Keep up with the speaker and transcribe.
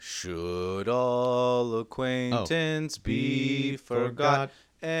Should all acquaintance be forgot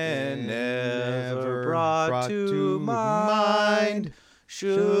and never brought to mind?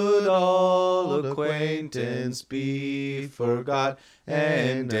 Should all acquaintance be forgot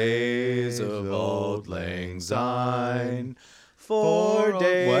and days of auld lang syne? 4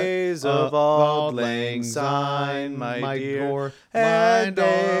 days of auld lang syne, my dear, and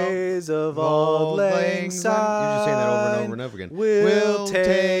days of auld lang syne. You're just saying that over and over again. We'll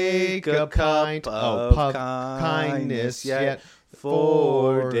take a pint of kindness yet.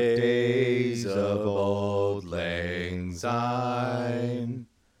 4 days of auld lang syne.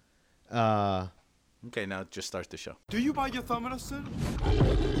 Okay, now just start the show. Do you buy your thumb in us, sir?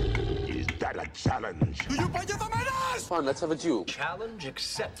 Is that a challenge? Do you buy your thumb in us? Fine, let's have a duel. Challenge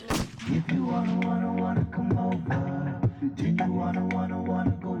accepted. If you wanna come over, then you wanna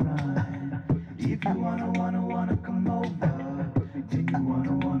go ride. If you wanna come over, then you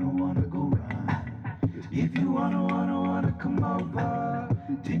wanna go ride. If you wanna come over,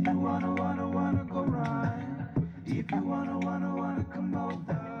 then you wanna go ride. If you wanna come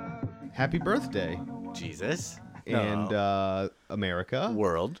over. Happy birthday, Jesus. and America,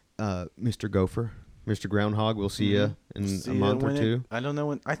 World. Mr. Gopher, Mr. Groundhog. We'll see you in a month or two. I don't know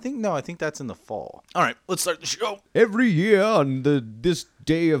when. I think that's in the fall. All right, let's start the show. Every year on this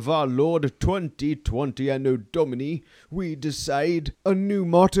day of our Lord 2020 Anno Domini, we decide a new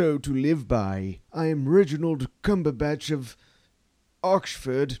motto to live by. I am Reginald Cumberbatch of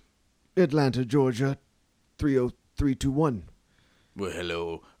Oxford, Atlanta, Georgia, 30321. Well,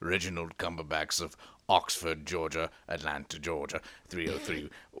 hello, Reginald Cumberbatch of Oxford, Georgia, Atlanta, Georgia,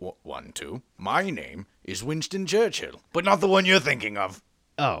 30312. My name is Winston Churchill, but not the one you're thinking of.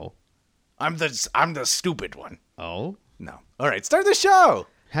 Oh. I'm the stupid one. Oh? No. All right, start the show.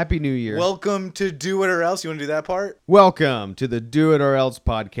 Happy New Year. Welcome to Do It or Else. You want to do that part? Welcome to the Do It or Else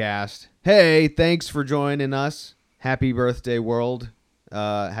podcast. Hey, thanks for joining us. Happy birthday, world.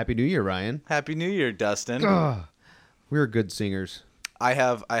 Happy New Year, Ryan. Happy New Year, Dustin. We're good singers. I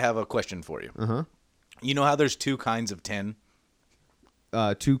have a question for you. Uh-huh. You know how there's two kinds of tin?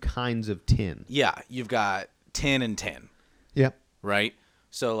 Two kinds of tin. Yeah, you've got 10 and 10, Yep. right?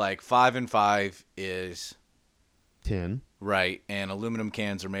 So like 5 and 5 is Tin. right, and aluminum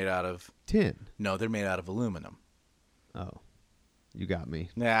cans are made out of Tin. no, they're made out of aluminum. Oh. You got me.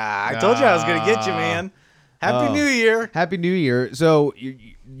 Nah, I told you I was gonna get you, man. Happy New Year. Happy New Year. So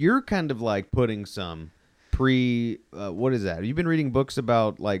you're kind of like putting some what is that? Have you been reading books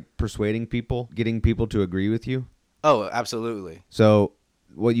about like persuading people, getting people to agree with you? Oh, absolutely. So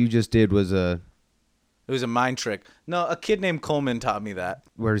what you just did was It was a mind trick. No, a kid named Coleman taught me that.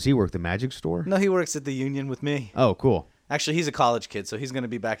 where does he work? The magic store? No, he works at the Union with me. Oh, cool. Actually, he's a college kid, so he's going to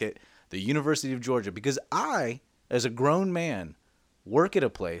be back at the University of Georgia because I, as a grown man, work at a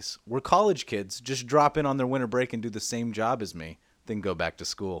place where college kids just drop in on their winter break and do the same job as me, then go back to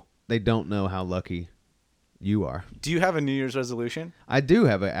school. They don't know how lucky you are. Do you have a New Year's resolution? I do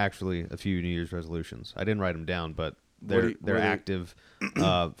have actually a few New Year's resolutions. I didn't write them down, but they're active.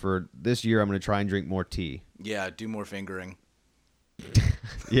 For this year, I'm going to try and drink more tea. Yeah, do more fingering.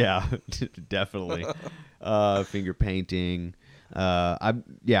 Yeah, definitely. Finger painting. I'm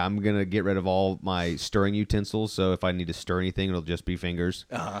gonna get rid of all my stirring utensils. So if I need to stir anything, it'll just be fingers.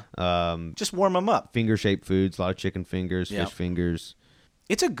 Just warm them up. Finger shaped foods, a lot of chicken fingers, Yep. fish fingers.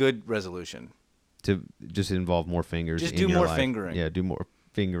 It's a good resolution. To just involve more fingers. Just in do your more life. fingering. Yeah, do more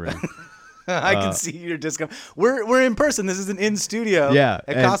fingering. I can see your discount. We're in person. This isn't in studio. Yeah,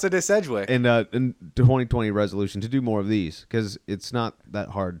 at and- Casa de Sedgwick. And 2020 resolution to do more of these because it's not that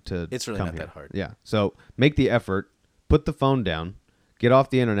hard to. It's really come not here. that hard. Yeah, so make the effort, put the phone down, get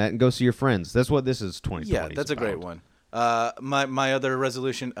off the internet, and go see your friends. That's what this is. 2020. Yeah, that's a great one. My other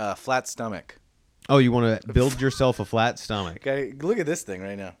resolution, flat stomach. Oh, you want to build yourself a flat stomach? Okay, look at this thing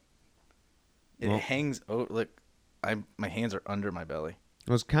right now. It Well- hangs. Oh, look, my hands are under my belly. It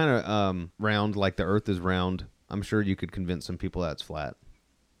was kind of round, like the Earth is round. I'm sure you could convince some people that's flat.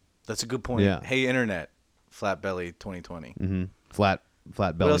 That's a good point. Yeah. Hey, internet, flat belly 2020. Mm-hmm. Flat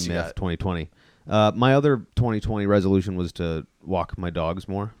belly else you myth got? 2020. My other 2020 resolution was to walk my dogs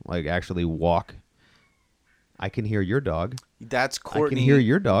more, like actually walk. I can hear your dog. That's Courtney. hear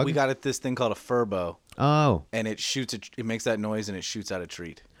your dog. We got this thing called a furbo, Oh, and it shoots. It makes that noise, and it shoots out a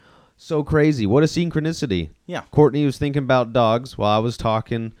treat. so crazy. What a synchronicity. Yeah. Courtney was thinking about dogs while I was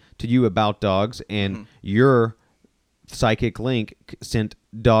talking to you about dogs, and Mm-hmm. your psychic link sent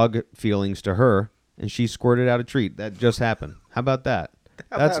dog feelings to her, and she squirted out a treat. That just happened. How about that?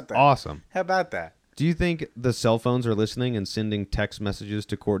 That's about that? awesome. How about that? Do you think the cell phones are listening and sending text messages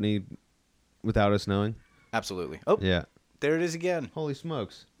to Courtney without us knowing? Absolutely. Oh, Yeah. There it is again. Holy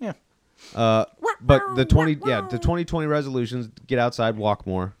smokes. Yeah. But the 2020 resolutions: get outside, walk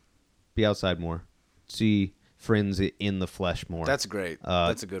more, be outside more, see friends in the flesh more. That's great.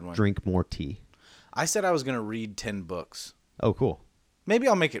 That's a good one. Drink more tea. I said I was going to read 10 books. Oh, cool. Maybe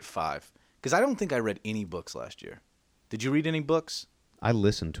I'll make it 5 because I don't think I read any books last year. Did you read any books? I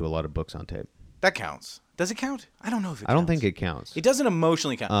listened to a lot of books on tape. That counts. Does it count? I don't know if it counts. I don't think it counts. It doesn't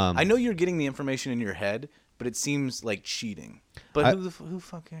emotionally count. I know you're getting the information in your head, but it seems like cheating. But who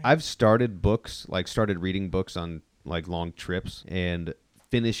fuck cares? I've started books, started reading books on long trips and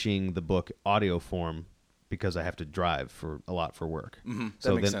finishing the book audio form because I have to drive for work.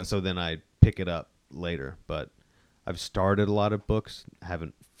 That makes sense. So then I pick it up later. But I've started a lot of books,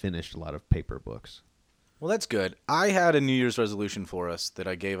 haven't finished a lot of paper books. Well, that's good. I had a New Year's resolution for us that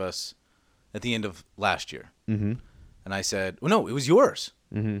I gave us at the end of last year. Mm-hmm. And I said, well, no, it was yours.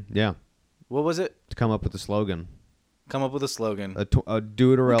 Mm-hmm. Yeah. What was it? To come up with a slogan. Come up with a slogan. A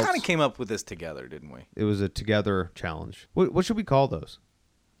do it or else. We kind of came up with this together, didn't we? It was a together challenge. What should we call those?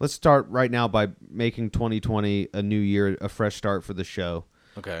 Let's start right now by making 2020 a new year, a fresh start for the show.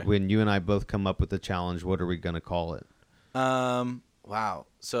 Okay. When you and I both come up with a challenge, what are we going to call it? Wow.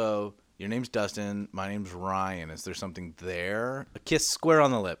 So your name's Dustin. My name's Ryan. Is there something there? A kiss square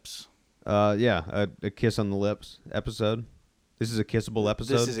on the lips. Yeah, a kiss on the lips episode. This is a kissable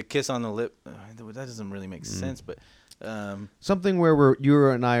episode. This is a kiss on the lip. That doesn't really make sense, but something where you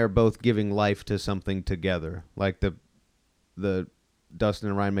and I are both giving life to something together, like the Dustin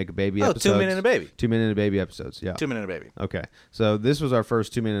and Ryan Make a Baby episodes. 2 Minute and a Baby. 2 Minute and a Baby episodes, yeah. 2 Minute and a Baby. Okay, so this was our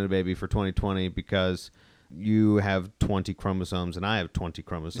first 2 Minute and a Baby for 2020 because you have 20 chromosomes and I have 20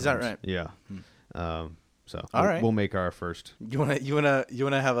 chromosomes. Is that right? Yeah. So All right. we'll make our first. You wanna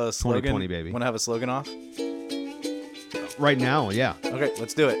have a slogan? 2020 baby. Want to have a slogan off? Right now, yeah. Okay,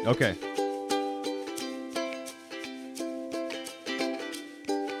 let's do it. Okay.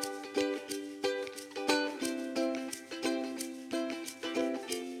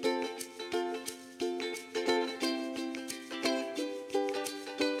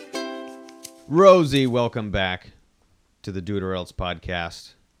 Rosie, welcome back to the Do It or Else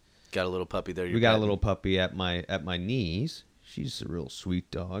podcast. Got a little puppy there. We got a little puppy at my knees. She's a real sweet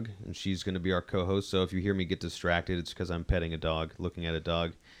dog, and she's going to be our co-host. So if you hear me get distracted, it's because I'm petting a dog, looking at a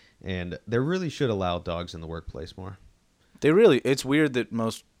dog. And they really should allow dogs in the workplace more. It's weird that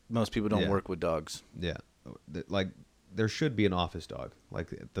most people don't Yeah. work with dogs. Yeah. Like, there should be an office dog.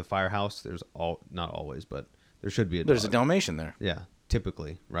 Like, at the firehouse, not always, but there should be a dog. There's a Dalmatian there. Yeah,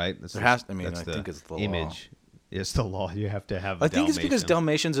 typically, right? I think it's the image. It's the law. You have to have a I think it's because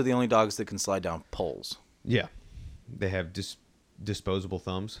Dalmatian. Dalmatians are the only dogs that can slide down poles. Yeah. They have disposable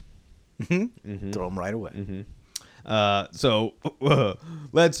thumbs. Throw them right away. So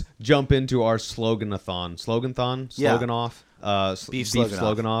let's jump into our slogan-a-thon. Slogan-thon? Yeah. Slogan-off? Beef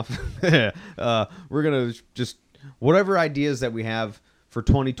slogan-off. We're going to just, whatever ideas that we have for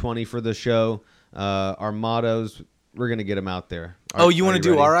 2020 for the show, our mottos, we're going to get them out there. You want to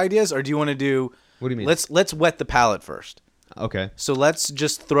do our ideas, or do you want to do... What do you mean? Let's wet the palate first. Okay. So let's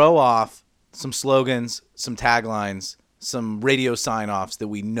just throw off some slogans, some taglines, some radio sign-offs that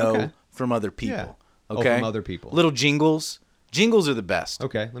we know from other people. Yeah. Okay? from other people. Little jingles. Jingles are the best.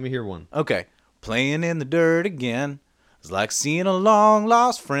 Okay, let me hear one. Okay. Playing in the dirt again. It's like seeing a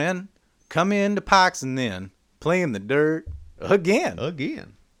long-lost friend come into Pikes and then play in the dirt again.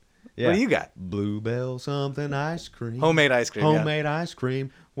 Again. Yeah. What do you got? Bluebell something ice cream. Homemade ice cream. yeah. Homemade ice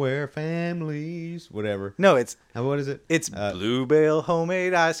cream where families, whatever. No, it's What is it? It's Bluebell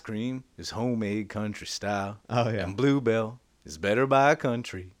homemade ice cream is homemade country style. Oh, yeah. And Bluebell is better by a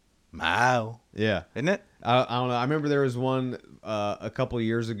country mile. Yeah. Isn't it? I don't know. I remember there was one a couple of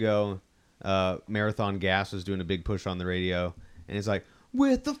years ago. Marathon Gas was doing a big push on the radio, and it's like,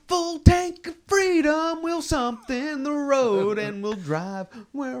 with a full tank of freedom, we'll something the road, and we'll drive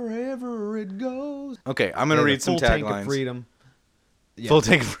wherever it goes. Okay, I'm gonna read some full tank of taglines. freedom. Yeah. Full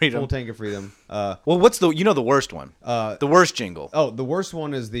tank of freedom. Full tank of freedom. Well, what's the worst one? The worst jingle. Oh, the worst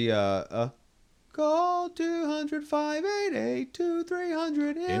one is the call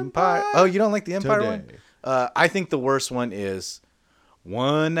 200-588-2300 Empire. Oh, you don't like the Empire one? Today. I think the worst one is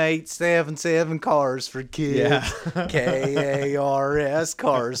 1877 cars for kids. Yeah. KARS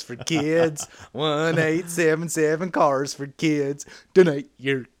cars for kids. 1877 cars for kids. Donate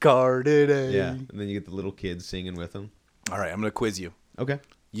your car today. Yeah, and then you get the little kids singing with them. All right, I'm gonna quiz you. Okay.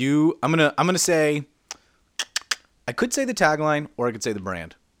 I'm gonna say. I could say the tagline, or I could say the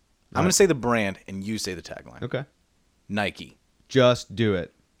brand. I'm gonna say the brand, and you say the tagline. Okay. Nike, Just do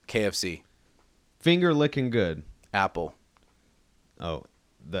it. KFC, Finger licking good. Apple. Oh,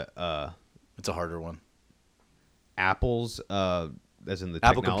 the It's a harder one. Apple's, as in the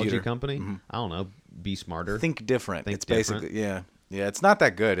Apple technology computer. company. I don't know. Be smarter. Think different. Think It's different. basically yeah. It's not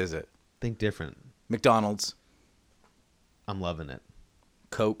that good, is it? Think different. McDonald's, I'm loving it.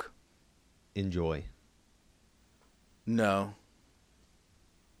 Coke. Enjoy. No,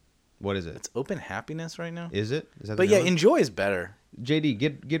 What is it? it's Open Happiness right now. Is it? Is that? But the yeah, new one? Enjoy is better.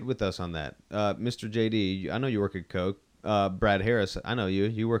 JD, get with us on that. Mr. JD, I know you work at Coke. Brad Harris, I know you.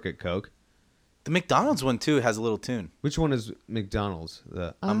 You work at Coke. The McDonald's one too has a little tune. Which one is McDonald's?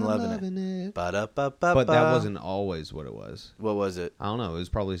 I'm loving it. Ba-da-ba-ba-ba. But that wasn't always what it was. What was it? I don't know. It was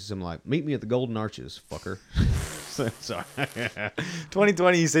probably something like, meet me at the Golden Arches, fucker. Sorry.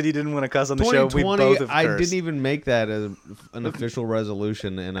 2020. You said you didn't want to cuss on the show. We 2020, both have I cursed. didn't even make that an official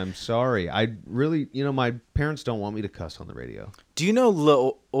resolution, and I'm sorry. I really, my parents don't want me to cuss on the radio. Do you know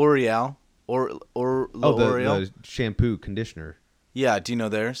L'Oreal or L'Oreal? The shampoo conditioner. Yeah. Do you know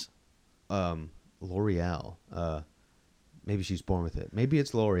theirs? L'Oreal. Maybe she's born with it. Maybe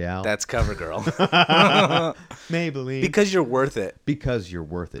it's L'Oreal. That's CoverGirl. Maybelline. Because you're worth it. Because you're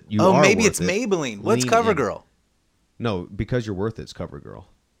worth it. You Oh, are maybe worth it's it. Maybelline. What's Lean in. CoverGirl? No, because you're worth it's CoverGirl.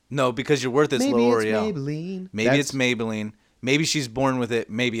 No, because you're worth it's Maybe L'Oreal. it's Maybelline. Maybe it's Maybelline. Maybe she's born with it.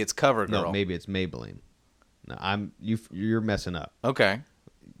 Maybe it's CoverGirl. No, maybe it's Maybelline. No, you're messing up. Okay.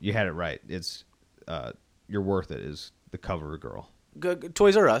 You had it right. It's you're worth it is the CoverGirl.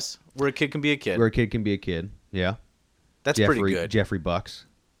 Toys R Us, where a kid can be a kid. Where a kid can be a kid. Yeah. That's Jeffrey, pretty good. Jeffrey Bucks.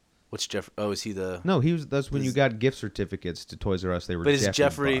 What's Jeff? Oh, is he the? No, that's when you got gift certificates to Toys R Us. They were. But is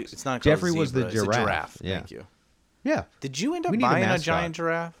Jeffrey? Bucks. It's not. Called Jeffrey a was the zebra, it's a giraffe. giraffe. Yeah. Thank you. Yeah. Did you end up We need a buying a mascot. giant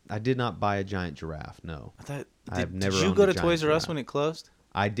giraffe? I did not buy a giant giraffe. No. I thought. I've never Did you owned go a to giant Toys R Us giraffe. when it closed?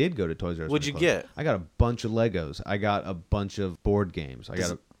 I did go to Toys R Us. What'd when you it closed. get? I got a bunch of Legos. I got a bunch of board games. I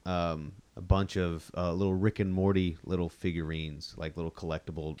got a bunch of little Rick and Morty little figurines, like little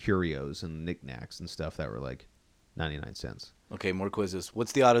collectible curios and knickknacks and stuff that were like 99 cents. Okay, more quizzes.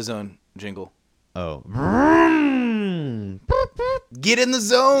 What's the AutoZone jingle? Oh. Get in the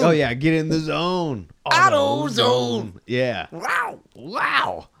zone. Oh, yeah. Get in the zone. AutoZone. Yeah. Wow.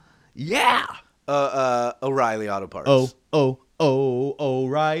 Wow. Yeah. O'Reilly Auto Parts.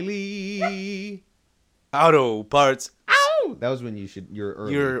 O'Reilly. Auto Parts. Ow. That was when you're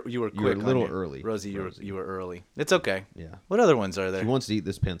early. You were quick. You were a little on your- early. Rosie. You were early. It's okay. Yeah. What other ones are there? She wants to eat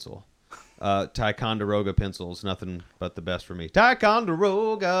this pencil. Ticonderoga pencils, nothing but the best for me.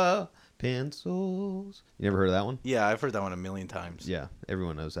 Ticonderoga pencils. You never heard of that one? Yeah, I've heard that one a million times. Yeah,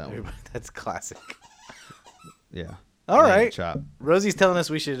 everyone knows that one. That's classic. Yeah. All Lamb right. Chop. Rosie's telling us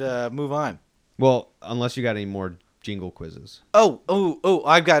we should move on. Well, unless you got any more jingle quizzes. Oh!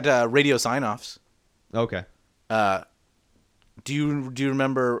 I've got radio sign-offs. Okay. Do you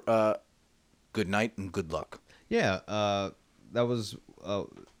remember? Good night and good luck. Yeah. That was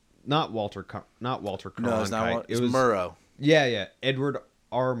not Walter. Not Walter Cronkite. No, it's not. It was Murrow. Yeah. Edward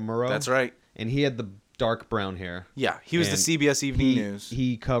R. Murrow. That's right. And he had the dark brown hair. Yeah, he was And the CBS Evening News.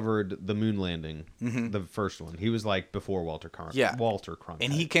 He covered the moon landing, the first one. He was like before Walter Cronkite. Yeah. Walter Cronkite.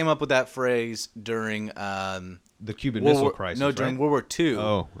 And he came up with that phrase during the Cuban Missile Crisis. No, during right? World War II.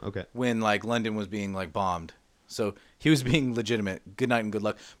 Oh, okay. When like London was being like bombed. So he was being legitimate. Good night and good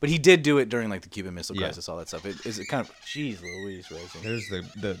luck. But he did do it during like the Cuban Missile Yeah. Crisis, all that stuff. It kind of. Jeez Louise, Rosie. There's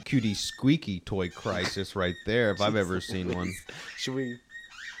the cutie squeaky toy crisis right there, if I've ever seen one.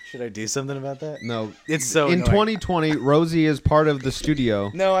 Should I do something about that? No. It's so In annoying. 2020, Rosie is part of the studio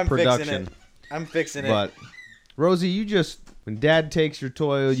No, I'm production. fixing it. I'm fixing it. But Rosie, you just when Dad takes your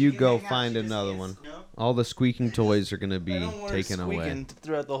toy, you go find another one. No? All the squeaking toys are gonna be I don't want her taken away. squeaking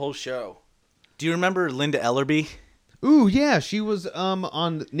throughout the whole show. Do you remember Linda Ellerby? Ooh, yeah, she was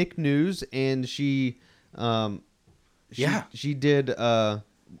on Nick News, and she did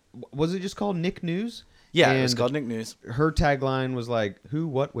was it just called Nick News? Yeah, and it was called Nick News. Her tagline was like, "Who,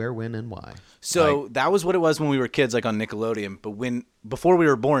 what, where, when, and why." So that was what it was when we were kids, like on Nickelodeon. But before we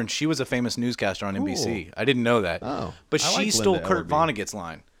were born, she was a famous newscaster on NBC. I didn't know that. Oh, but I she like stole Linda Kurt Ellerby. Vonnegut's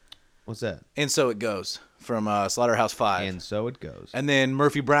line, What's that? and so it goes from Slaughterhouse-Five. And so it goes. And then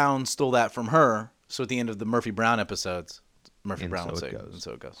Murphy Brown stole that from her. So at the end of the Murphy Brown episodes, Murphy And Brown so would it say, goes. "And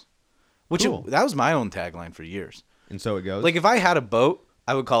so it goes." Which Cool. that was my own tagline for years. And so it goes. Like if I had a boat,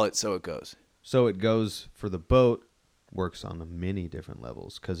 I would call it "So It Goes." So it goes for the boat. Works on many different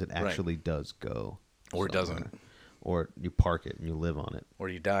levels because it actually does go. Or it somewhere. doesn't. Or you park it and you live on it. Or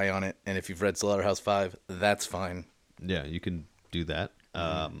you die on it. And if you've read Slaughterhouse-Five, that's fine. Yeah, you can do that.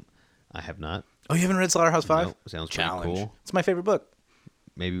 I have not. Oh, you haven't read Slaughterhouse-Five? No, sounds pretty Challenge. cool. It's my favorite book.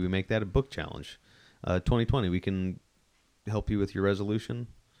 Maybe we make that a book challenge. 2020, we can help you with your resolution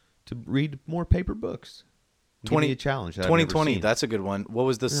to read more paper books. Give me a challenge. That I've never 2020, seen. that's a good one. What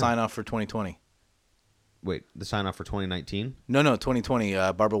was the sign off for 2020? Wait, the sign off for 2019? No, 2020.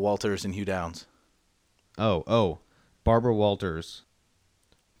 Barbara Walters and Hugh Downs. Oh, Barbara Walters.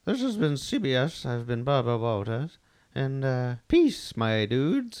 This has been CBS. I've been Barbara Walters. And peace, my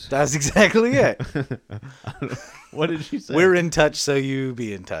dudes. That's exactly it. What did she say? We're in touch, so you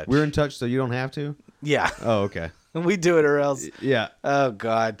be in touch. We're in touch, so you don't have to? Yeah. Oh, okay. We do it or else. Yeah. Oh,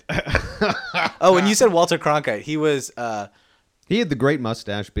 God. Oh, and you said Walter Cronkite. He was... He had the great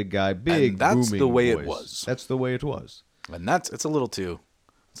mustache, big guy, big And that's booming the way it voice. was. That's the way it was. And it's a little too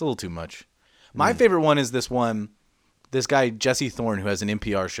much. My favorite one is this guy Jesse Thorne, who has an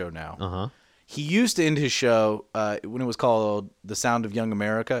NPR show now. Uh-huh. He used to end his show when it was called The Sound of Young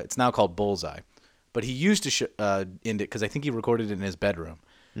America. It's now called Bullseye, but he used to end it because I think he recorded it in his bedroom,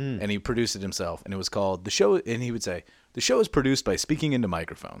 and he produced it himself. And it was called The Show, and he would say, "The show is produced by speaking into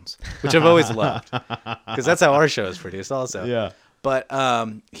microphones," which I've always loved because that's how our show is produced also. Yeah. But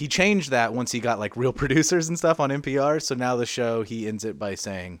he changed that once he got like real producers and stuff on NPR. So now the show, he ends it by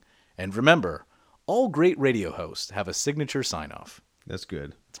saying, "And remember, all great radio hosts have a signature sign-off." That's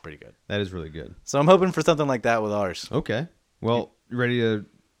good. It's pretty good. That is really good. So I'm hoping for something like that with ours. Okay. Well, you ready to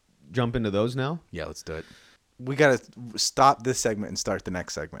jump into those now? Yeah, let's do it. We got to stop this segment and start the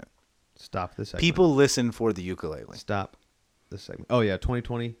next segment. Stop this segment. People listen for the ukulele. Stop this segment. Oh, yeah,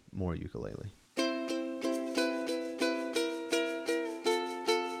 2020, more ukulele.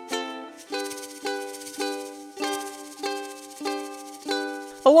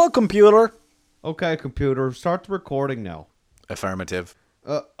 Hello, computer. Okay, computer, start the recording now. Affirmative.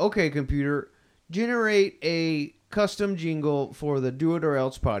 Okay, computer, generate a custom jingle for the Do It or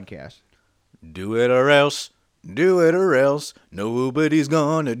Else podcast. Do it or else. Do it or else. Nobody's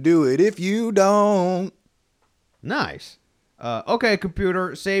gonna do it if you don't. Nice. Okay,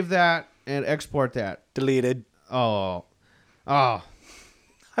 computer, save that and export that. Deleted. Oh,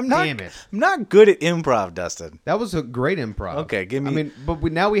 I'm not. Damn it. I'm not good at improv, Dustin. that was a great improv. Okay, give me- I mean, but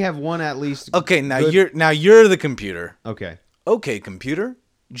now we have one at least. Okay, now good- you're the computer. Okay. Okay, computer,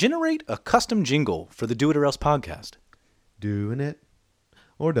 generate a custom jingle for the Do It or Else podcast. Doing it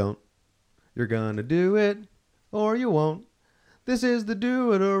or don't. You're gonna do it or you won't. This is the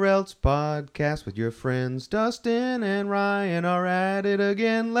Do It or Else podcast with your friends Dustin and Ryan are at it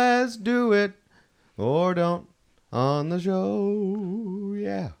again. Let's do it or don't on the show.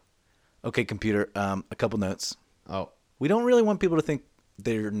 Yeah. Okay, computer, a couple notes. Oh, We don't really want people to think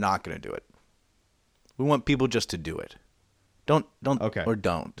they're not going to do it. We want people just to do it. Don't, Okay. or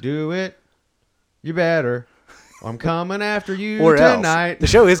don't. do it. You better. I'm coming after you Or tonight. else. The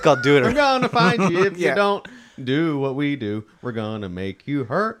show is called Do It or I'm gonna find you if Yeah. you don't do what we do. We're gonna make you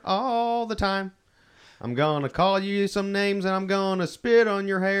hurt all the time. I'm gonna call you some names and I'm gonna spit on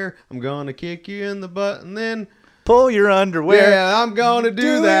your hair. I'm gonna kick you in the butt and then Pull your underwear. yeah, I'm gonna do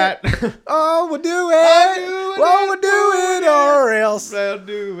Do that. Oh, we'll do it. I'll do it. Well, we'll do it or else. I'll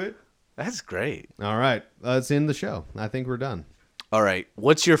do it. That's great. All right, let's end the show. I think we're done. All right.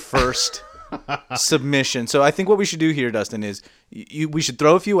 What's your first submission? So I think what we should do here, Dustin, is we should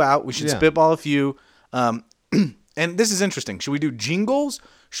throw a few out. We should Yeah. spitball a few. And this is interesting. Should we do jingles?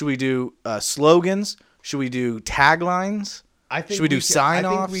 Should we do slogans? Should we do taglines? I think Should we do I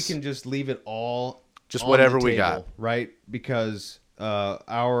sign-offs? think we can just leave it all Just on whatever the we table, got. right? Because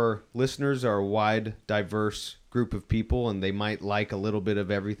our listeners are a wide, diverse group of people, and they might like a little bit of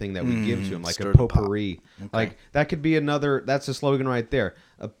everything that we give to them, like stir a the pot. potpourri. Like that could be another. That's a slogan right there.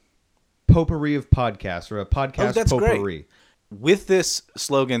 A potpourri of podcasts or a podcast that's great. potpourri. With this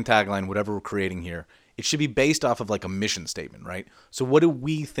slogan, tagline, whatever we're creating here, it should be based off of like a mission statement, right? So what do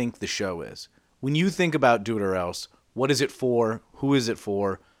we think the show is? When you think about Do It or Else, what is it for? Who is it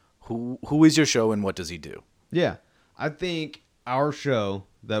for? Who is your show and what does he do? Yeah, I think our show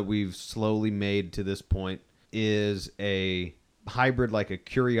that we've slowly made to this point is a hybrid, like a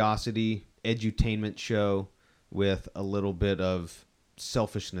curiosity edutainment show with a little bit of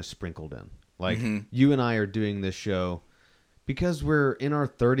selfishness sprinkled in. Like you and I are doing this show because we're in our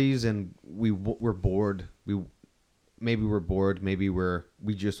 30s and we're bored. Maybe we're bored. Maybe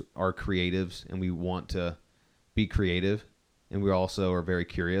we just are creatives and we want to be creative, and we also are very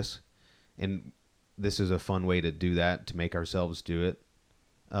curious. And this is a fun way to do that, to make ourselves do it,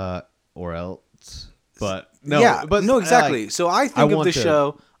 or else. But no, yeah, but no, exactly. like, So I think of want the to-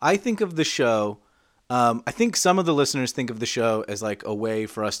 show. I think of the show. I think some of the listeners think of the show as like a way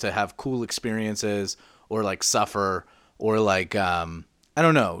for us to have cool experiences, or like suffer, or like I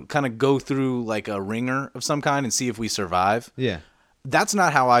don't know, kind of go through like a ringer of some kind and see if we survive. Yeah. That's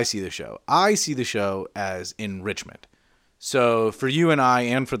not how I see the show. I see the show as enrichment. So for you and I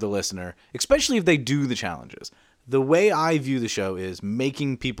and for the listener, especially if they do the challenges, the way I view the show is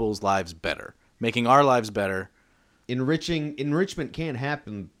making people's lives better, making our lives better. Enrichment can't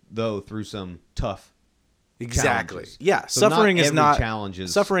happen though through some tough Exactly. challenges. Yeah. So Suffering not is every not challenge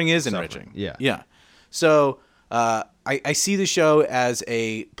is suffering is suffering. enriching. Yeah. Yeah. So I see the show as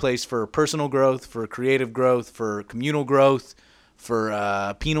a place for personal growth, for creative growth, for communal growth,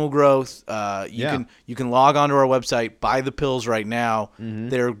 for penal growth. You can log onto our website, buy the pills right now. Mm-hmm.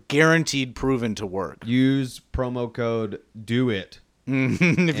 They're guaranteed proven to work. Use promo code DOIT.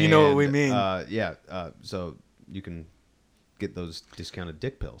 If you know what we mean. So you can get those discounted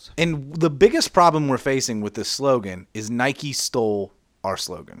dick pills. And the biggest problem we're facing with this slogan is Nike stole our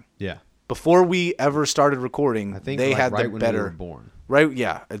slogan. Yeah. Before we ever started recording, I think they like had right the when better. we were born. Right?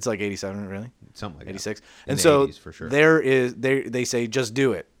 Yeah, it's like 87, really. Something like 86. that. And the so 80s for sure. they say just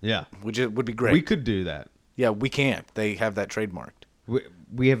do it, Yeah. which would be great. We could do that. Yeah, we can't. They have that trademarked.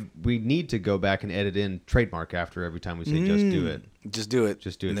 We need to go back and edit in trademark after every time we say just do it. Just do it.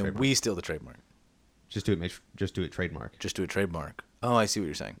 Just do it, And then trademark. we steal the trademark. Just do it. Just do it. Trademark. Just do a trademark. Oh, I see what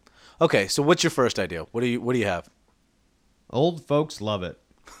you're saying. Okay, so what's your first idea? What do you have? Old folks love it.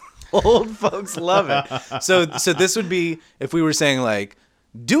 Old folks love it. So this would be if we were saying like,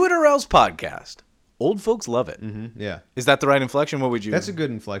 do it or else podcast. Old folks love it. Mm-hmm. Yeah. Is that the right inflection? What would you? That's a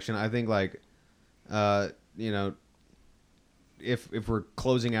good inflection. I think like, if we're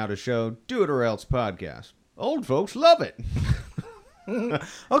closing out a show, do it or else podcast. Old folks love it.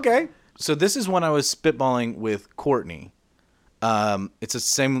 Okay. So this is when I was spitballing with Courtney. It's the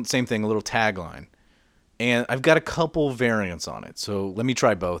same thing, a little tagline. And I've got a couple variants on it. So let me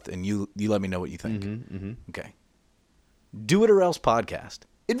try both and you let me know what you think. Okay. Do it or else podcast.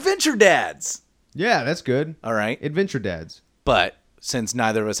 Adventure Dads. Yeah, that's good. All right. Adventure Dads. But since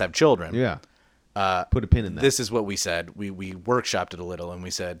neither of us have children, Yeah. Put a pin in that. this is what we said. We workshopped it a little and we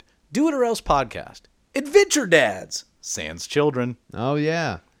said, do it or else podcast. Adventure Dads. Sans children. Oh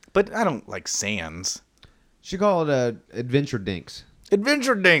yeah. But I don't like sans. Should call it Adventure Dinks.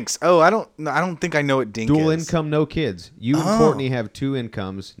 Adventure Dinks. Oh, I don't think I know what dink Dual is. income, no kids. You and Courtney have 2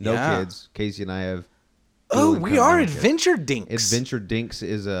 incomes, no Yeah. kids. Casey and I have. Oh, dual we income, are no kids. Adventure Dinks. Adventure Dinks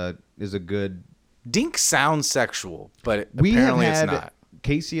is a good. Dink sounds sexual, but We have apparently had it's not.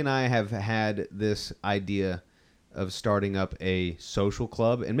 Casey and I have had this idea of starting up a social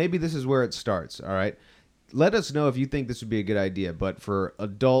club, and maybe this is where it starts. All right, let us know if you think this would be a good idea. But for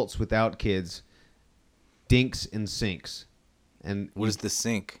adults without kids, Dinks and Sinks, and What is the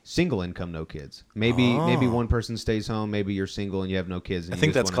sink? single income, no kids. Maybe one person stays home. Maybe you're single and you have no kids. And I you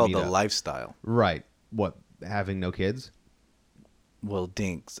think just that's wanna called meet the up. lifestyle. Right. What, having no kids? Well,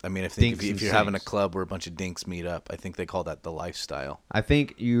 dinks. I mean, Dinks if and you're having a sinks. club where a bunch of dinks meet up, I think they call that the lifestyle. I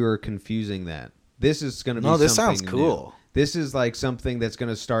think you are confusing that. This is going to be No, this something sounds cool. new. This is like something that's going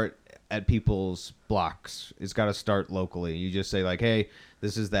to start at people's blocks. It's got to start locally. You just say like, hey,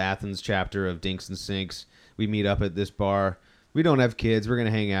 this is the Athens chapter of Dinks and Sinks. We meet up at this bar. We don't have kids. We're going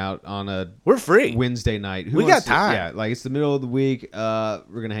to hang out on a We're free. Wednesday night. Who We wants got time. Yeah, like it's the middle of the week. We're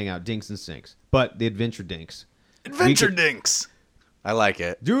going to hang out Dinks and Sinks. But the Adventure Dinks. Adventure We could- Dinks. I like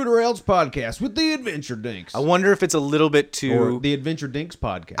it. Do It or Else podcast with the Adventure Dinks. I wonder if it's a little bit Or too. the Adventure Dinks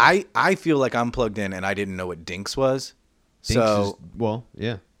podcast. I feel like I'm plugged in and I didn't know what dinks was. Dinks So,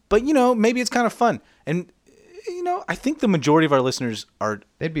 yeah. but maybe it's kind of fun. And I think the majority of our listeners are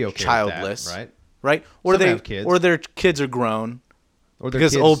They'd be okay with that, childless, right? Right? Or Some have kids. or their kids are grown. Or their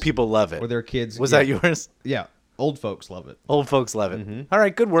Because kids, old people love it. Or their kids. Was yeah. that yours? Yeah. Old folks love it. Old folks love it. All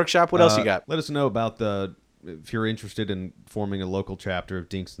right, good workshop. What else you got? Let us know about if you're interested in forming a local chapter of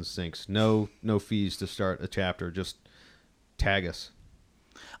Dinks and Sinks. No fees to start a chapter. Just tag us.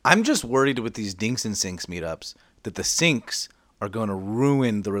 I'm just worried with these dinks and sinks meetups that the sinks are going to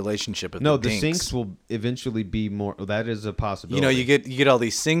ruin the relationship of No, the the dinks. sinks will eventually be more. That is a possibility. You get all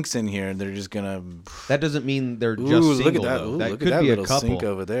these sinks in here, and they're just gonna. That doesn't mean they're just Ooh, single. look at that! Though. Ooh, That look could at that be a little couple. sink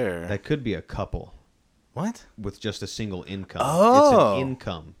over there. That could be a couple What? with just a single income. Oh. It's an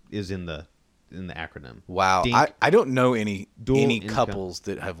income is in the acronym. Wow, Dink. I don't know any Dual income. couples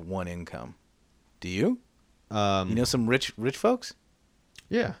that have one income. Do you? You Um, know some rich folks?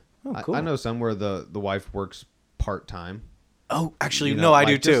 yeah. Oh, cool. I know some where the wife works part time. Oh, actually, You know, no, I like,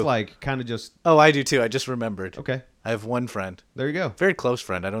 do just too. like kind of just Oh, I do too. I just remembered. okay. I have one friend, There you go. very close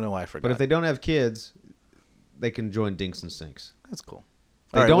friend. I don't know why I forgot. But if they don't have kids, they can join Dinks and Sinks. that's cool.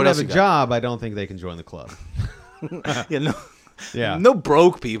 If they All right, don't what have else a you got? job, I don't think they can join the club. Yeah, no, Yeah. no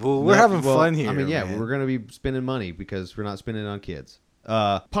broke people. We're No, having well, fun here. I mean, yeah, man. we're gonna be spending money because we're not spending it on kids.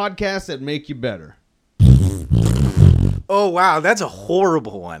 Podcasts that make you better. Oh wow, that's a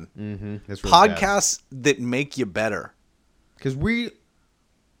horrible one. Mm-hmm. That's really bad. Podcasts that make you better. Because we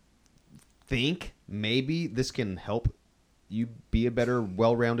think maybe this can help you be a better,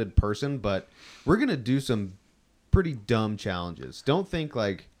 well-rounded person. But we're gonna do some pretty dumb challenges. Don't think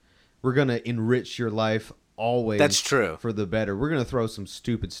like we're gonna enrich your life always. That's true. For the better. We're gonna throw some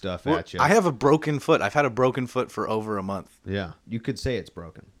stupid stuff at you. I have a broken foot. I've had a broken foot for over a month. Yeah, you could say it's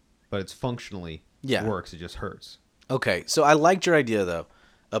broken, but it's functionally works. It just hurts. Okay, so I liked your idea though.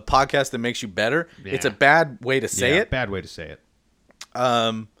 A podcast that makes you better. Yeah. It's a bad way to say it. Bad way to say it.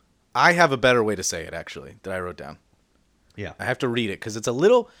 I have a better way to say it actually that I wrote down. Yeah. I have to read it because it's a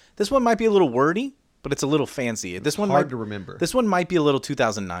little. This one might be a little wordy, but it's a little fancy. This one hard might, to remember. This one might be a little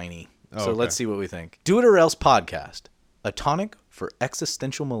 2009-y. Oh, So okay. let's see what we think. Do It or Else podcast, a tonic for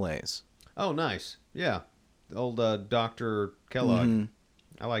existential malaise. Oh, nice. Yeah. The old Dr. Kellogg.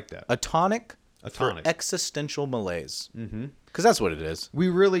 I like that. A tonic, A for tonic. existential malaise. Mm-hmm. Because that's what it is. We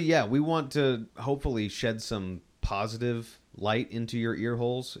really, we want to hopefully shed some positive light into your ear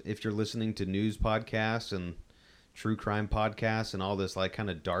holes if you're listening to news podcasts and true crime podcasts and all this like kind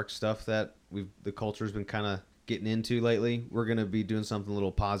of dark stuff that the culture's been kind of getting into lately. We're going to be doing something a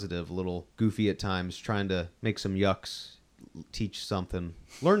little positive, a little goofy at times, trying to make some yucks, teach something,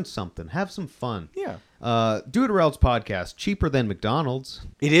 learn something, have some fun. Yeah. Do It or Else podcast, cheaper than McDonald's.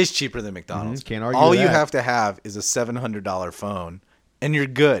 It is cheaper than McDonald's. Can't argue All with you that. have to have is a $700 phone, and you're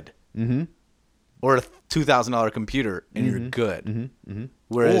good. Mm-hmm. Or a $2,000 computer, and you're good.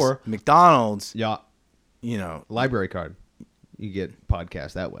 Whereas Or- McDonald's, Yeah. you know, Library card. You get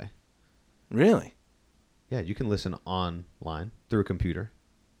podcasts that way. really. Yeah, you can listen online through a computer.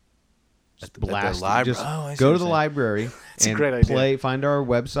 Just At the blast. library. Just Oh, I see go what to the you're saying. library That's a and great idea. find our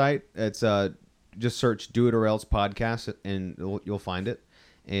website. It's just search Do It or Else podcast and you'll find it.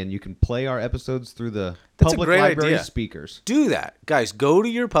 And you can play our episodes through the That's a public great library idea. speakers. Do that. Guys, go to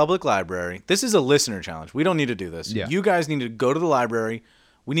your public library. This is a listener challenge. We don't need to do this. Yeah. You guys need to go to the library.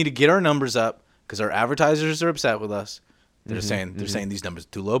 We need to get our numbers up because our advertisers are upset with us. They're saying these numbers are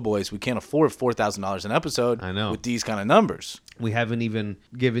too low, boys. We can't afford $4,000 an episode I know. with these kind of numbers. We haven't even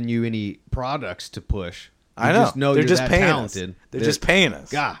given you any products to push. We I know. just know They're you're just that paying talented. us. They're just paying us.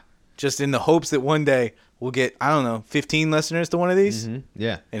 God. Just in the hopes that one day we'll get, I don't know, 15 listeners to one of these.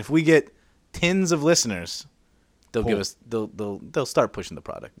 Yeah. And if we get tens of listeners, they'll give Pull. us they'll start pushing the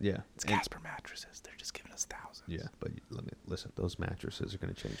product. Yeah. It's And- Casper mattresses. They're just giving us thousands. Yeah, but let me listen. Those mattresses are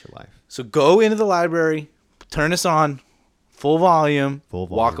going to change your life. So go into the library, turn us on, full volume, Full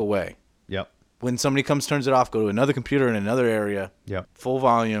walk volume. away. Yep. When somebody comes, turns it off, go to another computer in another area, Yep. full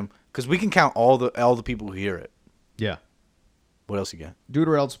volume, because we can count all the people who hear it. Yeah. What else you got? Do It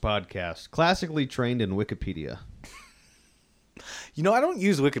or Else podcast, classically trained in Wikipedia. You know, I don't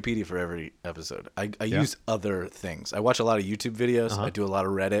use Wikipedia for every episode. I use other things. I watch a lot of YouTube videos. I do a lot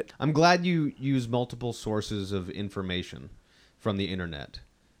of Reddit. I'm glad you use multiple sources of information from the internet.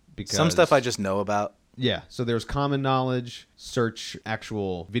 Because Some stuff I just know about. Yeah, so there's common knowledge, search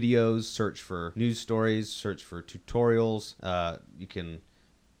actual videos, search for news stories, search for tutorials. You can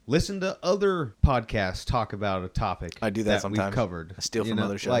listen to other podcasts talk about a topic I do that we've sometimes. covered. I steal You from know,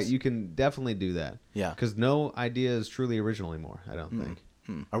 other shows. Like, you can definitely do that. Yeah. Because no idea is truly original anymore, I don't think.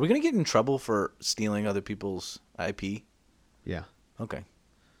 Are we going to get in trouble for stealing other people's IP? Yeah. Okay.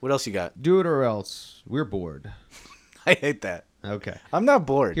 What else you got? Do It or Else. We're bored. I hate that. Okay. I'm not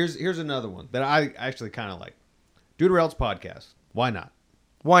bored. Here's another one that I actually kind of like. Do It or Else podcast. Why not?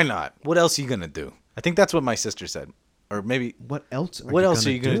 Why not? What else are you going to do? I think that's what my sister said. Or maybe, What else? what else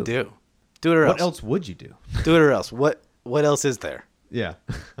are you going to do? Do it or What else. else would you do? Do it or else. What else is there? Yeah.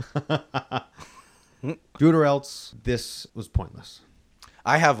 Do It or Else. This was pointless.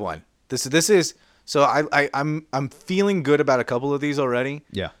 I have one. This is so I'm feeling good about a couple of these already.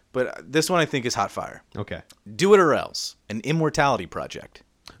 Yeah. But this one I think is hot fire. Okay. Do it or else. An immortality project.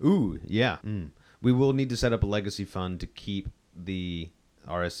 Ooh, yeah. We will need to set up a legacy fund to keep the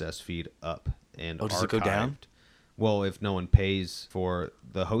RSS feed up and Oh, does it go down? archived. Well, if no one pays for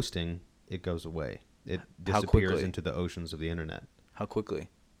the hosting, it goes away. It How disappears quickly? into the oceans of the internet. How quickly?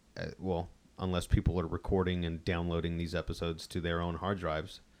 Well, unless people are recording and downloading these episodes to their own hard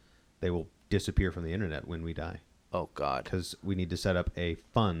drives, they will disappear from the internet when we die. Oh God. Because we need to set up a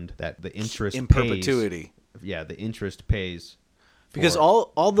fund that the interest In pays. perpetuity. Yeah, the interest pays. Because for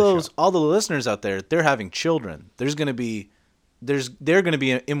all the those show. all the listeners out there, they're having children. They're going to be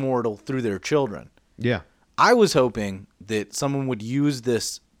immortal through their children. Yeah. I was hoping that someone would use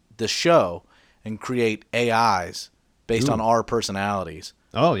the show and create AIs based on our personalities,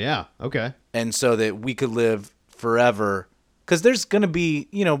 Oh, yeah. Okay. and so that we could live forever. Because there's going to be,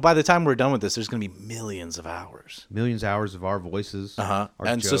 by the time we're done with this, there's going to be millions of hours. Millions of hours of our voices. Our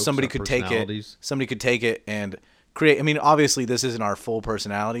And so jokes, somebody our could take it. personalities. Somebody could take it and create. I mean, obviously, this isn't our full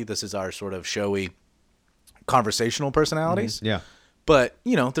personality. This is our sort of showy conversational personalities. Yeah. But,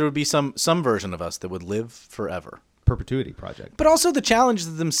 you know, there would be some version of us that would live forever. Perpetuity project. But also the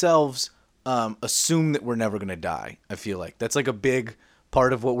challenges themselves assume that we're never going to die, I feel like. That's like a big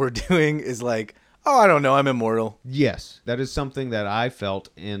part of what we're doing is like, oh, I don't know, I'm immortal. Yes, that is something that I felt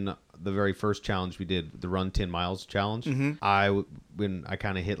in the very first challenge we did, the Run 10 Miles challenge. When I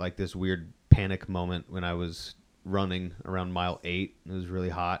kind of hit like this weird panic moment when I was running around mile 8. It was really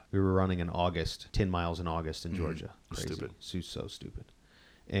hot. We were running in August, 10 miles in August in Georgia. Crazy. Stupid. So stupid.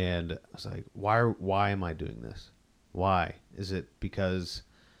 And I was like, why am I doing this? Why? Is it because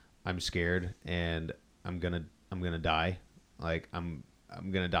I'm scared and I'm gonna die? Like I'm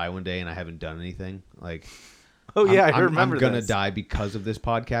gonna die one day and I haven't done anything? Like, Oh, yeah, I remember I'm gonna this. die because of this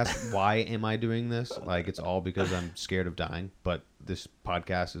podcast. Why am I doing this? Like, it's all because I'm scared of dying, but this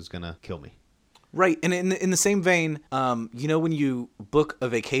podcast is gonna kill me. Right, and in the same vein, you know, when you book a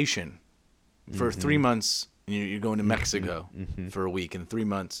vacation for 3 months, and you're going to Mexico for a week in 3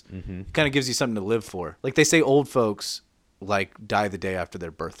 months, it kind of gives you something to live for. Like they say, old folks like die the day after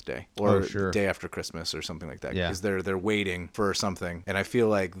their birthday or the day after Christmas or something like that, Yeah. because they're waiting for something. And I feel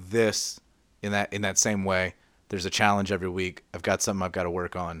like this, in that same way, there's a challenge every week. I've got something I've got to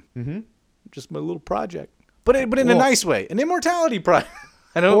work on. Just my little project, but in a nice way, an immortality project.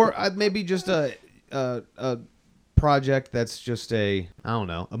 I don't. Or maybe just a project that's just a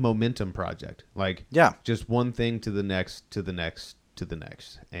momentum project. Like, Yeah. just one thing to the next, to the next, to the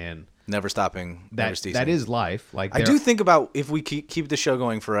next, and Never stopping, never ceasing. that is life. Like, I do think about if we keep the show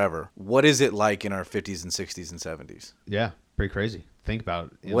going forever, what is it like in our 50s and 60s and 70s? Yeah, pretty crazy. Think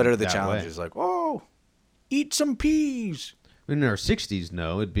about it. What are the that challenges? way. Like, oh, eat some peas. In our 60s,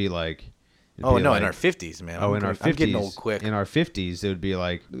 no, it'd be like. In our 50s, man. Oh, in our 50s. I'm getting old quick. In our 50s, it would be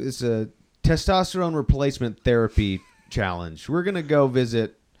like, it's a testosterone replacement therapy challenge. We're going to go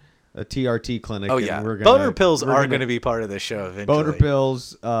visit a TRT clinic. Oh, and yeah. we're gonna, Boner pills are going to be part of this show eventually. Boner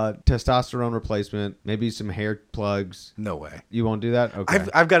pills, testosterone replacement, maybe some hair plugs. No way. You won't do that? Okay.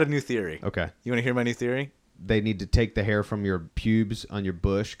 I've got a new theory. Okay. You want to hear my new theory? They need to take the hair from your pubes on your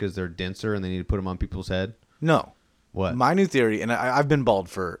bush because they're denser, and they need to put them on people's head. No. What? My new theory, and I've been bald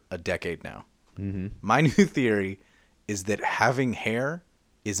for a decade now. My new theory is that having hair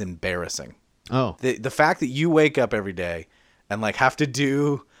is embarrassing. Oh. The fact that you wake up every day and like have to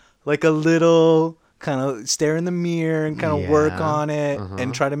do like a little kind of stare in the mirror and kind of work on it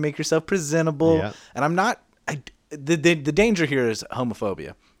and try to make yourself presentable. Yeah. And I'm not. The danger here is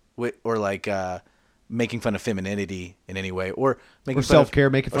homophobia, or like making fun of femininity in any way, or making Or fun self-care,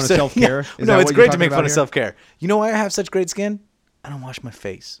 of, making fun or of se- self-care. Yeah. Is No, that it's what you're great to talking make about fun of here? self-care. You know why I have such great skin? I don't wash my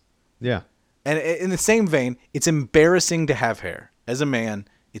face. Yeah. And in the same vein, it's embarrassing to have hair. As a man,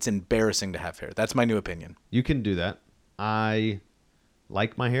 it's embarrassing to have hair. That's my new opinion. You can do that. I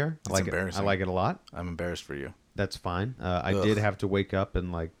like my hair. I like embarrassing. it. I like it a lot. I'm embarrassed for you. That's fine. I did have to wake up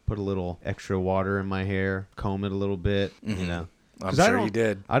and like put a little extra water in my hair, comb it a little bit, you know. I'm 'Cause I sure don't- you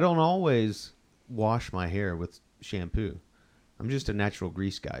did. I don't always wash my hair with shampoo. I'm just a natural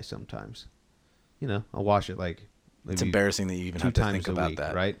grease guy sometimes. You know, I'll wash it like maybe It's embarrassing that you even 2 have to times think a about week,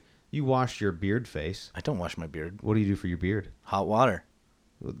 that. right? You wash your beard face. I don't wash my beard. What do you do for your beard? Hot water.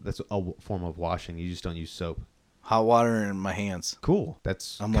 That's a form of washing. You just don't use soap. Hot water in my hands. Cool.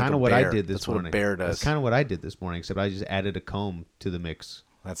 That's I'm like kind a of what I bear. did this That's what a morning. bear does. That's kind of what I did this morning, except I just added a comb to the mix.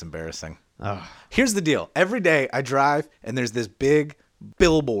 That's embarrassing. Ugh. Here's the deal. Every day I drive and there's this big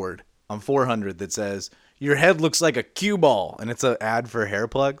billboard on 400 that says, your head looks like a cue ball. And it's an ad for hair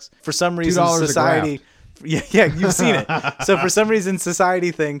plugs. For some reason, $2 a society... Yeah, you've seen it. So for some reason,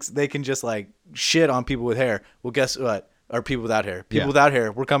 society thinks they can just like shit on people with hair. Well, guess what? Or people without hair. People Yeah. without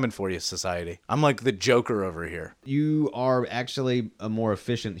hair, we're coming for you, society. I'm like the Joker over here. You are actually a more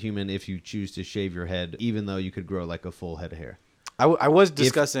efficient human if you choose to shave your head, even though you could grow like a full head of hair. I was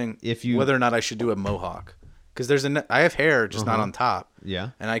discussing if you- whether or not I should do a mohawk. Because I have hair, just not on top. Yeah.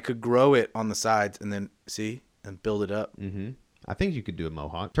 And I could grow it on the sides and then, and build it up. I think you could do a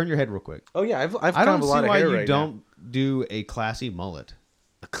mohawk. Turn your head real quick. Oh, yeah. I've I kind don't of a see lot of why hair you right don't do a classy mullet. now.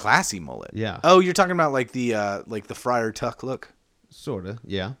 A classy mullet. Yeah. Oh, you're talking about like the Friar Tuck look? Sorta.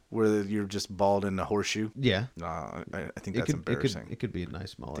 Yeah. Where you're just bald in a horseshoe? Yeah. No, I think It that's could, embarrassing. it could be a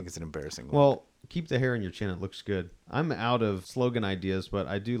nice I mullet. think it's an embarrassing look. Well, keep the hair in your chin. It looks good. I'm out of slogan ideas, but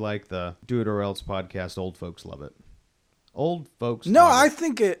I do like the Do It or Else podcast. Old folks love it. Old folks. No, love I it.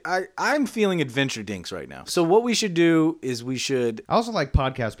 think I'm feeling adventure dinks right now. So what we should do is I also like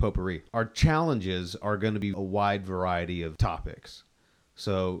podcast potpourri. Our challenges are going to be a wide variety of topics.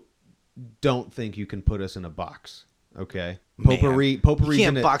 So don't think you can put us in a box. Okay. Man, Potpourri's you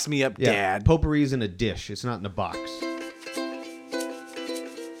can't in a, box me up, yeah, Dad. Potpourri's in a dish. It's not in a box.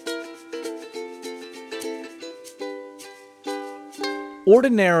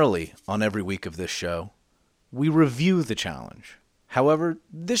 Ordinarily, on every week of this show, we review the challenge. However,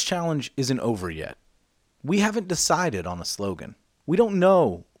 this challenge isn't over yet. We haven't decided on a slogan. We don't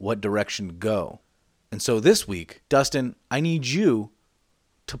know what direction to go. And so this week, Dustin, I need you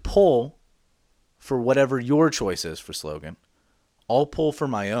to poll for whatever your choice is for slogan. I'll poll for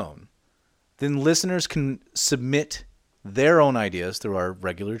my own. Then listeners can submit their own ideas through our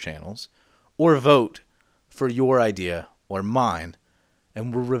regular channels or vote for your idea or mine.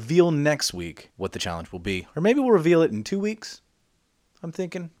 And we'll reveal next week what the challenge will be. Or maybe we'll reveal it in 2 weeks. I'm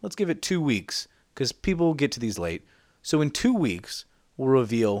thinking, let's give it 2 weeks because people will get to these late. So in 2 weeks, we'll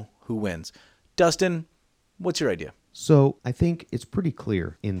reveal who wins. Dustin, what's your idea? So I think it's pretty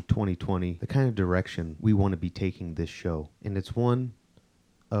clear in 2020 the kind of direction we want to be taking this show. And it's one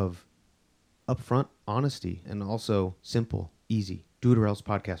of upfront honesty and also simple, easy. Do it or else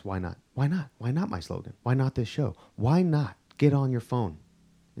podcast. Why not? Why not? Why not my slogan? Why not this show? Why not get on your phone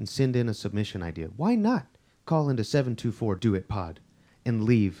and send in a submission idea? Why not call into 724-DO-IT-POD and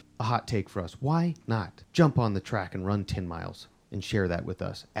leave a hot take for us? Why not jump on the track and run 10 miles and share that with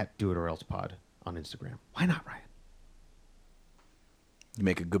us at Do It or Else Pod on Instagram? Why not, Ryan? You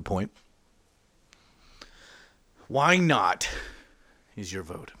make a good point. Why not is your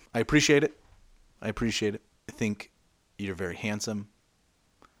vote. I appreciate it. I think you're very handsome.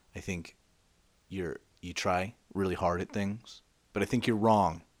 I think you try really hard at things. But I think you're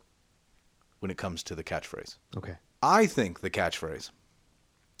wrong when it comes to the catchphrase. Okay. I think the catchphrase,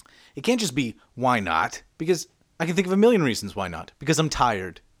 it can't just be, why not? Because I can think of a million reasons why not. Because I'm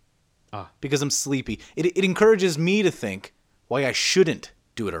tired. Because I'm sleepy. It encourages me to think why I shouldn't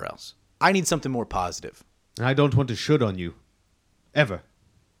do it or else. I need something more positive. And I don't want to should on you. Ever.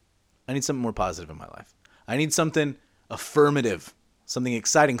 I need something more positive in my life. I need something affirmative, something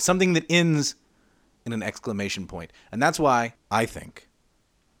exciting, something that ends in an exclamation point. And that's why I think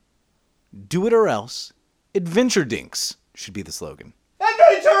Do It or Else Adventure Dinks should be the slogan.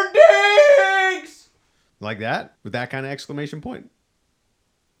 Adventure Dinks! Like that? With that kind of exclamation point?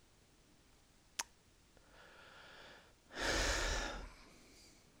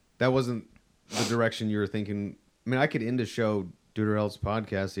 That wasn't the direction you were thinking. I mean, I could end a show, Do It or Else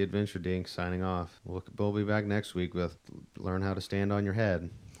podcast, The Adventure Dinks, signing off. We'll be back next week with Learn How to Stand on Your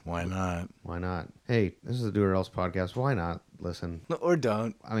Head. Why not? Why not? Hey, this is the Do It or Else podcast. Why not listen? Or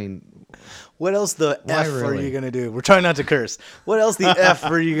don't. I mean, what else the why F are really? you going to do? We're trying not to curse. What else the F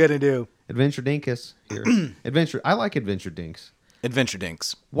are you going to do? Adventure Dinkus here. I like Adventure Dinks. Adventure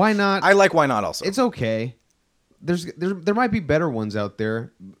Dinks. Why not? I like why not also. It's okay. There might be better ones out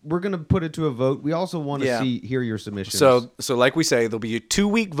there. We're gonna put it to a vote. We also want to hear your submissions. So like we say, there'll be a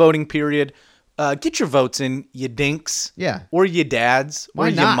 2-week voting period. Get your votes in, you dinks. Yeah. Or you dads. Why or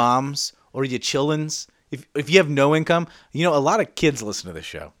you not? moms. Or you chillins. If you have no income, a lot of kids listen to this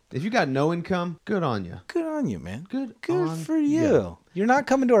show. if you got no income, good on you. Good on you, man. Good on for you. you. You're not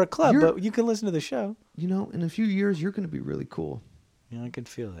coming to our club, You're- but you can listen to the show. You know, in a few years, you're gonna be really cool. Yeah, I can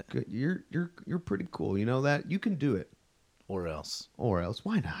feel it. Good. You're pretty cool. You know that? You can do it. Or else. Or else,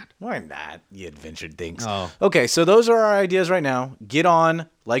 why not? Why not, you adventure dinks? Oh. Okay, so those are our ideas right now. Get on,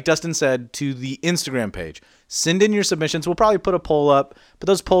 like Dustin said, to the Instagram page. Send in your submissions. We'll probably put a poll up, but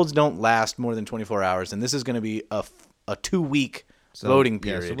those polls don't last more than 24 hours, and this is going to be a 2-week voting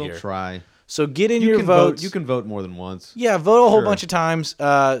period so we'll here. try. So get in You your can votes. vote. You can vote more than once. Yeah, vote a whole Sure. bunch of times.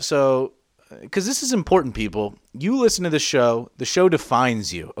 Because this is important, people. You listen to the show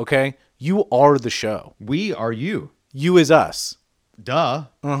defines you, okay? You are the show. We are you. You is us. Duh.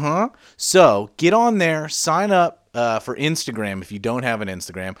 So get on there, sign up for Instagram if you don't have an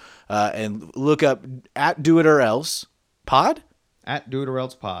Instagram, and look up at Do It or Else Pod. At Do It or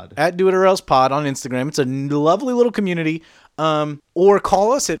Else Pod. At Do It or Else Pod on Instagram. It's a lovely little community. Or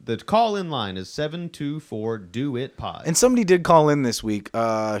call us at. The call-in line is 724-DO-IT-POD. And somebody did call in this week.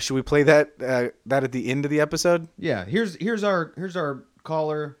 Should we play that at the end of the episode? Yeah, here's our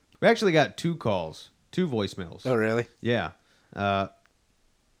caller. We actually got 2 calls, 2 voicemails. Oh, really? Yeah.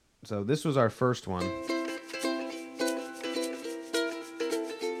 So this was our first one.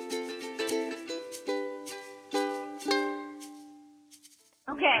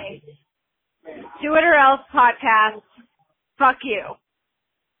 Okay. Do It or Else podcast. Fuck you.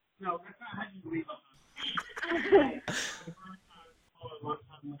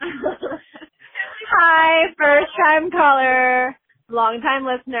 Hi, first time caller, long time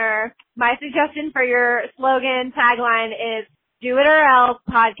listener. My suggestion for your slogan tagline is Do It or Else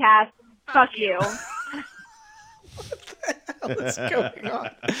podcast. Fuck you. What's going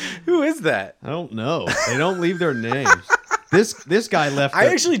on? Who is that? I don't know. They don't leave their names. This guy left. I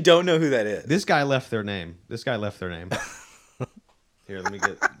actually don't know who that is. This guy left their name. Here, let me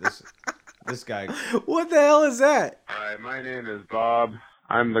get this guy. What the hell is that? Hi, my name is Bob.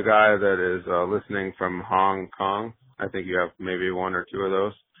 I'm the guy that is listening from Hong Kong. I think you have maybe one or two of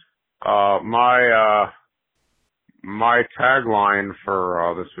those. My tagline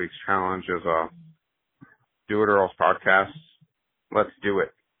for this week's challenge is Do It or Else podcast. Let's do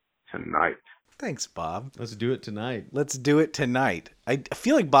it tonight. Thanks, Bob. Let's do it tonight. Let's do it tonight. I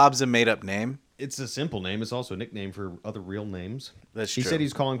feel like Bob's a made-up name. It's a simple name. It's also a nickname for other real names. That's He true. said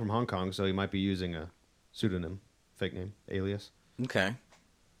he's calling from Hong Kong, so he might be using a pseudonym, fake name, alias. Okay.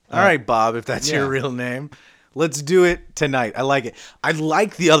 All right, Bob, if that's your yeah. real name. Let's do it tonight. I like it. I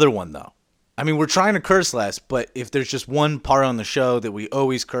like the other one, though. I mean, we're trying to curse less, but if there's just one part on the show that we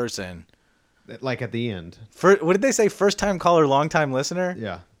always curse in. Like at the end. What did they say? First time caller, long time listener?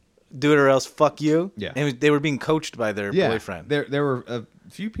 Yeah. Do it or else fuck you? Yeah. And they were being coached by their Yeah. boyfriend. There were a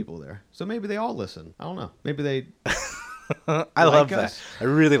few people there. So maybe they all listen. I don't know. Maybe they... I love us. that. I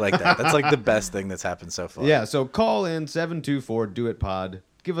really like that. That's like the best thing that's happened so far. Yeah, so call in 724-DO-IT-POD.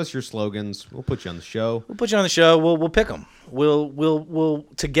 Give us your slogans. We'll put you on the show. We'll put you on the show. We'll pick them. We'll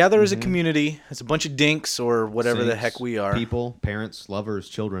together as a community, as a bunch of dinks or whatever the Saints, heck we are. People, parents, lovers,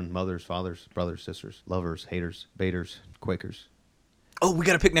 children, mothers, fathers, brothers, sisters, lovers, haters, baiters, Quakers. Oh, we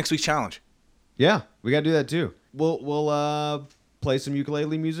got to pick next week's challenge. Yeah, we got to do that too. We'll play some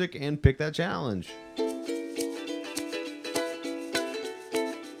ukulele music and pick that challenge.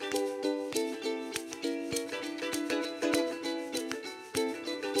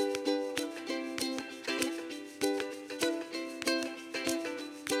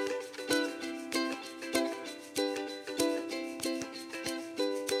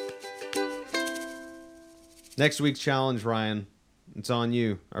 Next week's challenge, Ryan, it's on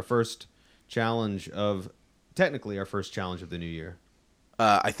you. Our first challenge technically our first challenge of the new year.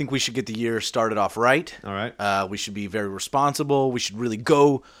 I think we should get the year started off right. All right. We should be very responsible. We should really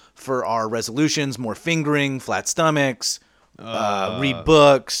go for our resolutions, more fingering, flat stomachs, read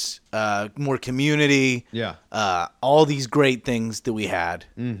books, more community. Yeah. All these great things that we had.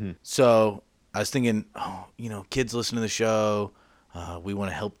 Mm-hmm. So I was thinking, kids listen to the show. We want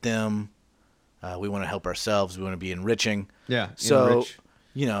to help them. We want to help ourselves. We want to be enriching. Yeah. So,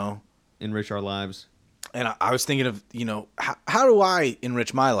 enrich our lives. And I was thinking of, how do I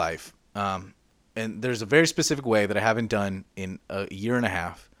enrich my life? And there's a very specific way that I haven't done in a year and a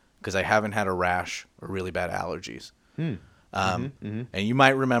half because I haven't had a rash or really bad allergies. And you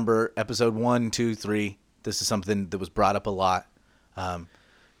might remember episode 1, 2, 3. This is something that was brought up a lot.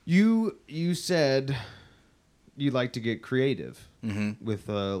 You said you like to get creative with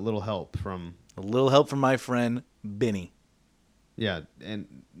a little help from... A little help from my friend, Benny. Yeah, and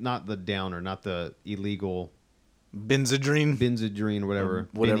not the downer, not the illegal... Benzedrine, whatever.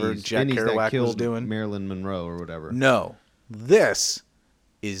 whatever Bennies Jack that Kerouac was killed doing. Marilyn Monroe or whatever. No, this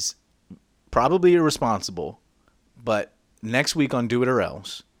is probably irresponsible, but next week on Do It or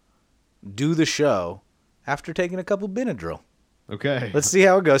Else, do the show after taking a couple Benadryl. Okay. Let's see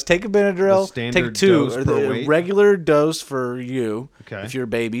how it goes. Take a Benadryl. The standard take 2, dose or per the weight? regular dose for you. Okay. If you're a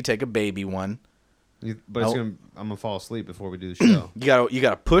baby, take a baby one. But I'm gonna fall asleep before we do the show. You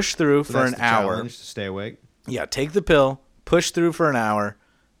gotta push through So for that's an the hour. challenge, to stay awake. Yeah, take the pill, push through for an hour,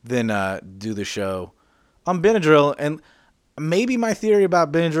 then do the show on Benadryl. And maybe my theory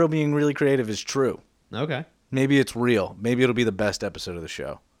about Benadryl being really creative is true. Okay. Maybe it's real. Maybe it'll be the best episode of the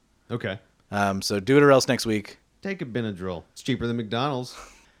show. Okay. So Do It or Else next week. Take a Benadryl. It's cheaper than McDonald's,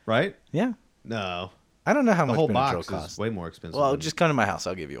 right? Yeah. No. I don't know how The much whole Benadryl box costs. is way more expensive. Well, than- just come to my house.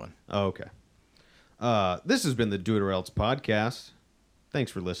 I'll give you one. Oh, okay. This has been the Do It or Else podcast.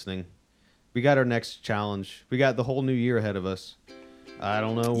 Thanks for listening. We got our next challenge. We got the whole new year ahead of us. I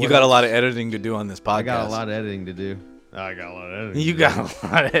don't know. You got a lot of editing to do on this podcast. I got a lot of editing to do. I got a lot of editing. You got a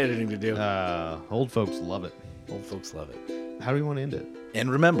lot of editing to do. Old folks love it. Old folks love it. How do we want to end it?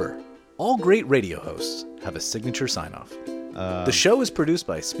 And remember, all great radio hosts have a signature sign-off. The show is produced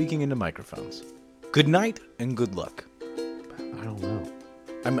by Speaking Into Microphones. Good night and good luck. I don't know.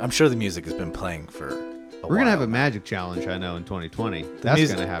 I'm sure the music has been playing for a while. We're gonna have a magic challenge. I know in 2020. The That's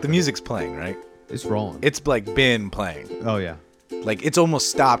music, gonna happen. The music's playing, right? It's rolling. It's like been playing. Oh yeah. Like it's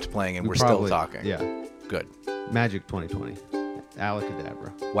almost stopped playing and we're still talking. Yeah. Good. Magic 2020.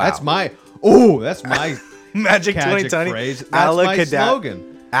 Alakadabra. Wow. That's my. Oh, that's my Magic magic 2020. phrase. That's my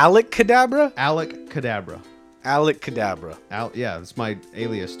slogan. Alec Cadabra? Alec Cadabra. Alec Cadabra. Yeah, that's my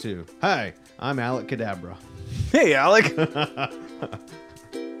alias too. Hi, I'm Alec Cadabra. Hey, Alec.